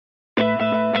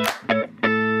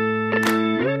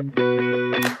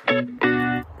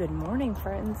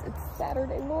friends. It's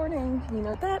Saturday morning. You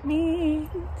know what that means.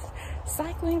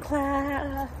 Cycling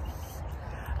class.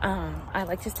 I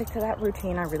like to stick to that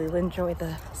routine. I really enjoy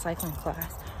the cycling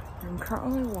class. I'm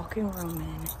currently walking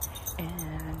Roman,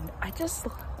 and I just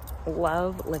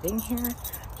love living here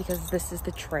because this is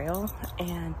the trail,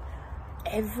 and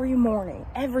every morning,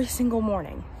 every single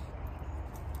morning,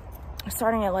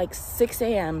 starting at like 6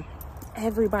 a.m.,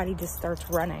 everybody just starts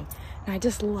running. And I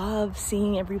just love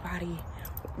seeing everybody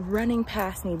running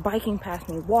past me, biking past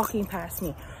me, walking past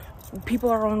me. People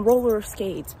are on roller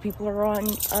skates, people are on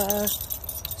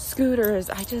scooters.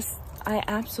 I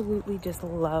absolutely just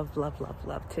love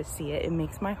to see it. It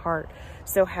makes my heart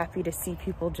so happy to see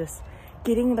people just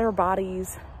getting their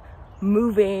bodies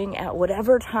moving at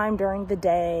whatever time during the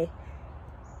day.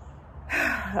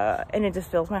 And it just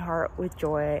fills my heart with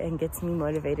joy and gets me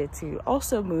motivated to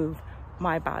also move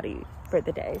my body for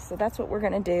the day. So that's what we're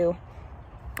gonna do.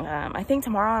 I think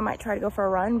tomorrow I might try to go for a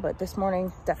run, but this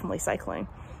morning definitely cycling.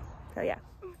 So yeah.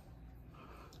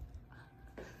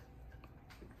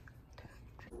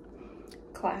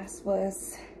 Class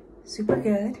was super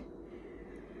good.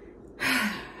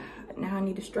 Now I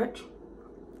need to stretch.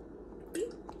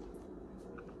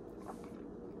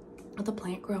 With the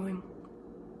plant growing.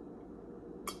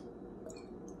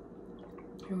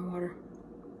 Here's my water.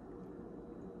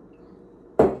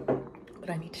 But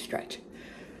I need to stretch.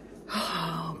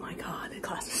 Oh my God, the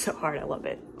class was so hard. I love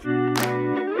it.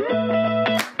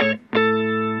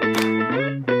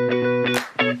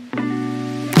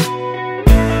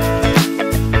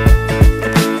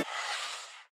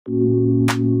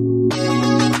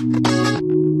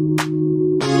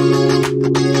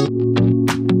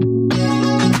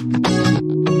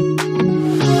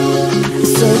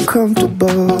 So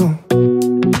comfortable,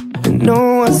 and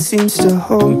no one seems to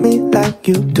hold me like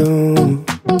you do.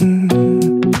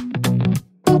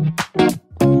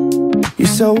 You're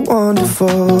so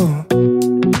wonderful.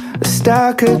 A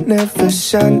star could never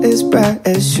shine as bright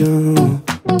as you.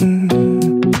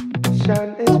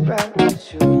 Shine as bright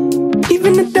as you.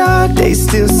 Even the dark days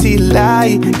still see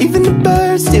light. Even the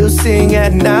birds still sing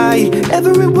at night.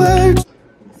 Every word.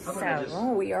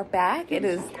 So we are back. It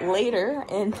is later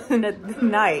in the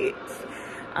night.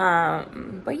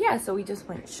 But yeah, so we just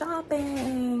went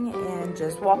shopping and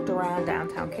just walked around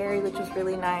downtown Cary, which was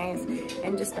really nice,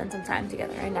 and just spent some time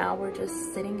together. And now we're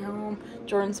just sitting home.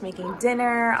 Jordan's making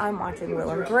dinner. I'm watching Will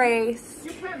and Grace,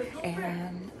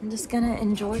 and I'm just gonna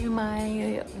enjoy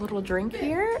my little drink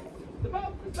here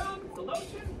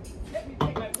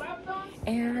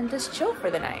and just chill for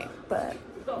the night. But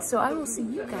so I will see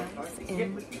you guys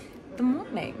in the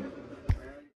morning.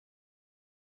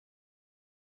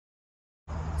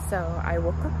 So I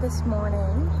woke up this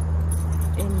morning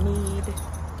in need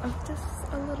of just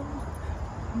a little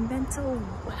mental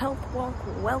health walk,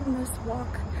 wellness walk.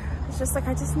 It's just like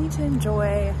I just need to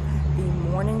enjoy the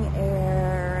morning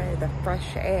air, the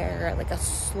fresh air, like a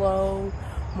slow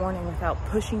morning without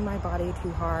pushing my body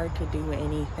too hard to do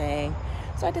anything.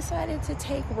 So I decided to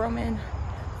take Roman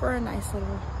for a nice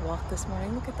little walk this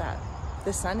morning. Look at that.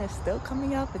 The sun is still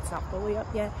coming up. It's not fully up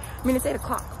yet. I mean, it's 8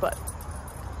 o'clock, but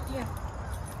yeah.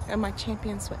 And my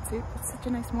champion sweatsuit. It's such a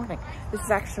nice morning. This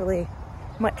is actually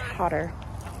much hotter.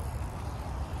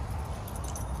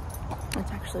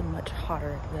 It's actually much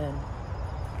hotter than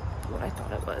what I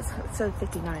thought it was. It said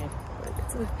 59, but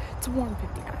it's a warm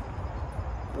 59.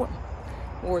 Warm.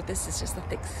 Or this is just a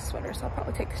thick sweater, so I'll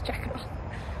probably take this jacket off.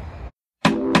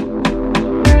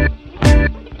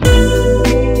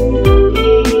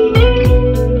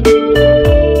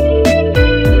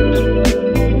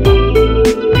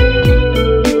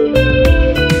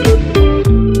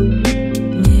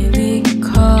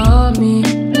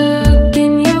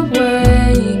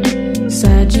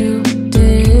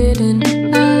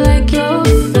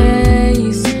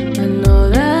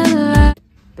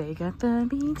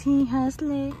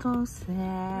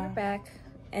 We're back,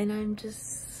 and I'm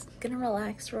just gonna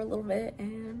relax for a little bit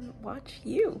and watch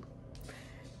you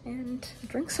and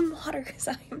drink some water because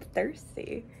I am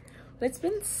thirsty. But it's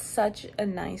been such a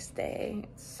nice day,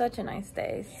 such a nice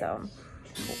day. So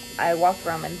I walked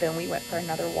around, and then we went for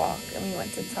another walk, and we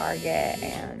went to Target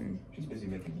and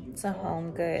some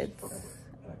Home Goods,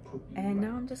 and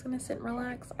now I'm just gonna sit and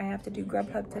relax. I have to do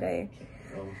Grubhub today.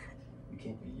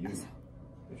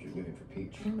 If you're living for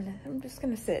peach. I'm just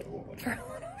gonna sit for a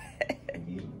little bit.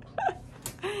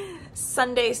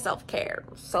 Sunday self-care.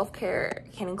 Self-care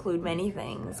can include many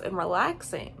things, and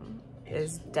relaxing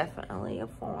is definitely a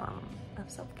form of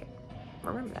self-care.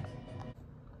 Remember that.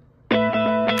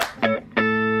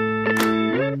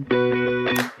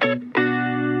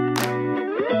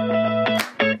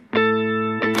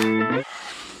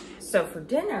 So for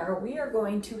dinner, we are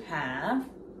going to have,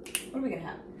 what are we gonna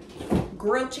have?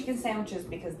 Grilled chicken sandwiches,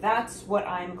 because that's what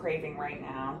I'm craving right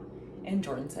now. And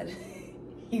Jordan said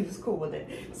he was cool with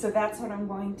it. So that's what I'm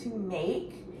going to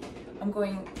make. I'm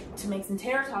going to make some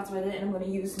tater tots with it, and I'm going to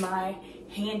use my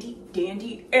handy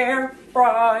dandy air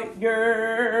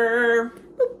fryer.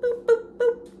 Boop, boop, boop,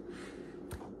 boop.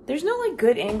 There's no like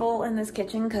good angle in this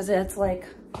kitchen because it's like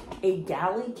a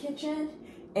galley kitchen,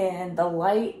 and the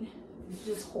light is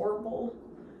just horrible.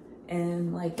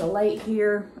 And like the light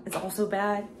here is also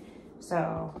bad.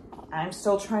 So I'm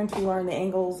still trying to learn the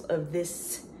angles of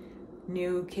this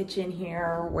new kitchen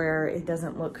here where it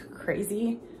doesn't look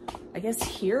crazy. I guess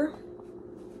here.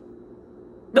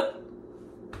 Nope.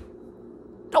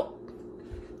 Nope.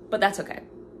 But that's okay.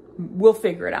 We'll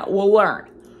figure it out. We'll learn.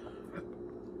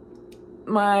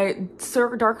 My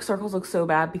dark circles look so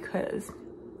bad because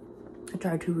I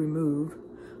tried to remove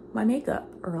my makeup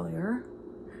earlier.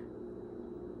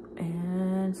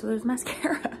 And so there's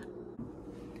mascara.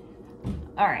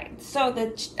 All right, so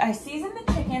I seasoned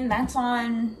the chicken. That's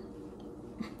on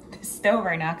the stove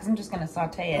right now because I'm just gonna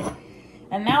saute it.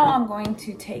 And now I'm going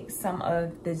to take some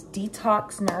of this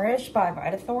Detox Nourish by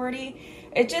Vita Authority.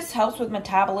 It just helps with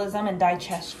metabolism and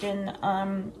digestion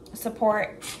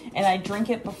support. And I drink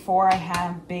it before I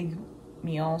have big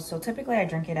meals. So typically I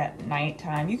drink it at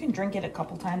nighttime. You can drink it a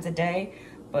couple times a day,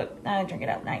 but I drink it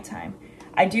at nighttime.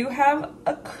 I do have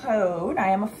a code. I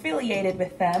am affiliated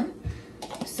with them.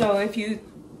 So if you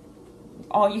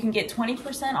can get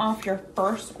 20% off your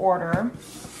first order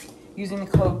using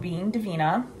the code being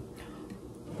Davina.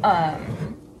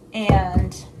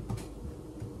 And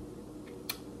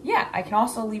yeah, I can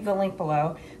also leave the link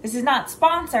below. This is not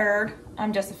sponsored.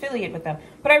 I'm just affiliated with them,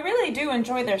 but I really do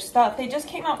enjoy their stuff. They just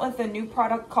came out with a new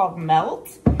product called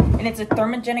Melt, and it's a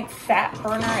thermogenic fat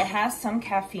burner. It has some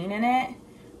caffeine in it.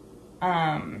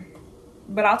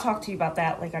 But I'll talk to you about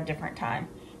that like a different time.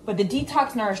 But the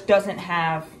Detox Nourish doesn't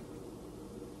have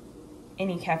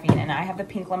any caffeine in it. I have the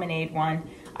pink lemonade one.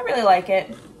 I really like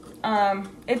it.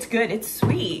 It's good. It's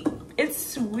sweet.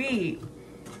 It's sweet.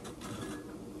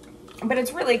 But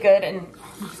it's really good, and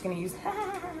I'm just gonna use,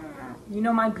 you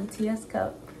know, my BTS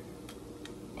cup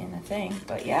and the thing.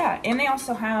 But yeah, and they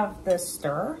also have the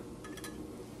stir.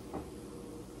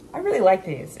 I really like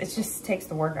these. It just takes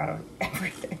the work out of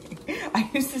everything. I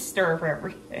use the stir for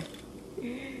everything.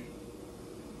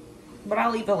 But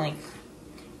I'll leave the link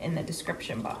in the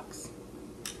description box.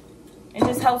 It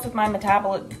just helps with my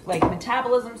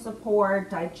metabolism support,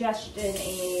 digestion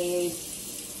aid,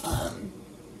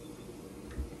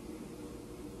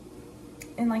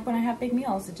 and like when I have big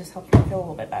meals, it just helps me feel a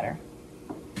little bit better.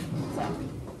 So,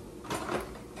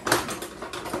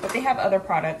 but they have other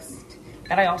products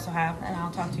that I also have, and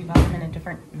I'll talk to you about them in a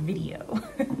different video.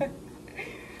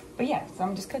 But yeah, so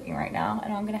I'm just cooking right now,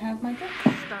 and I'm gonna have my drink.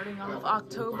 Starting off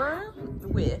October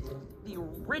with the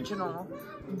original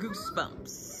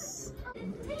Goosebumps.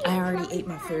 I already ate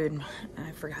my food.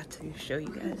 I forgot to show you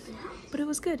guys, but it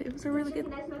was good. It was a really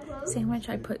good sandwich.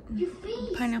 I put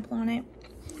pineapple on it,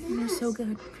 and it was so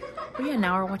good. But yeah,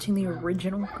 now we're watching the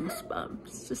original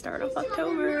Goosebumps to start off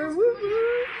October.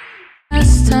 Woo-hoo.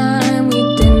 Last time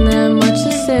we didn't have much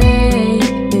to say.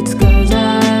 It's 'cause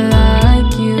I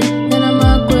like you, and I'm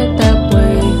awkward that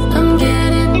way. I'm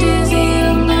getting dizzy,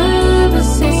 I'm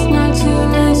nervous. It's not too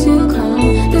late to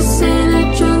come. This ain't a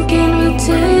drunk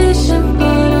invitation,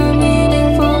 but I'm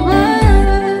needing for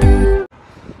mine.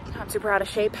 I'm super out of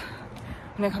shape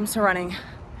when it comes to running.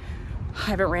 I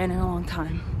haven't ran in a long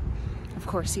time. Of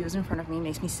course, he was in front of me,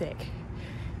 makes me sick.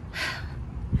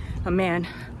 A man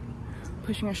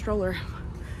pushing a stroller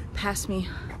past me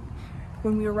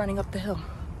when we were running up the hill.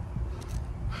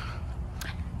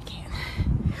 I can't.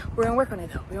 We're gonna work on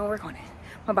it though. We're gonna work on it.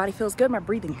 My body feels good. My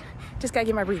breathing. Just gotta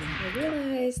get my breathing. I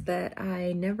realized that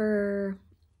I never,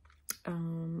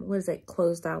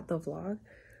 closed out the vlog.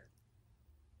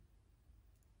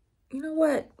 You know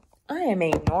what? I am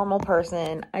a normal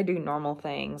person. I do normal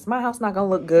things. My house not gonna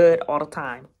look good all the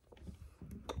time.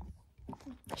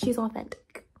 She's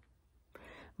authentic.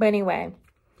 But anyway,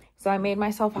 so I made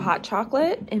myself a hot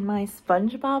chocolate in my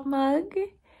SpongeBob mug.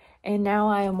 And now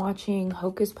I am watching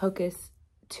Hocus Pocus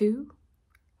 2.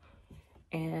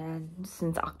 And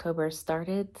since October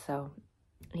started, so,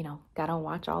 you know, gotta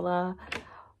watch all the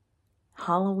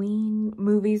Halloween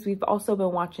movies. We've also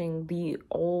been watching the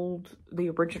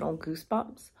original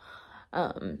Goosebumps.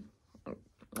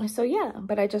 So yeah,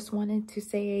 but I just wanted to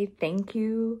say thank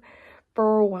you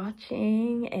for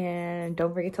watching, and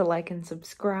don't forget to like and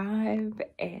subscribe,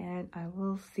 and I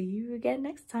will see you again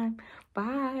next time.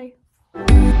 Bye.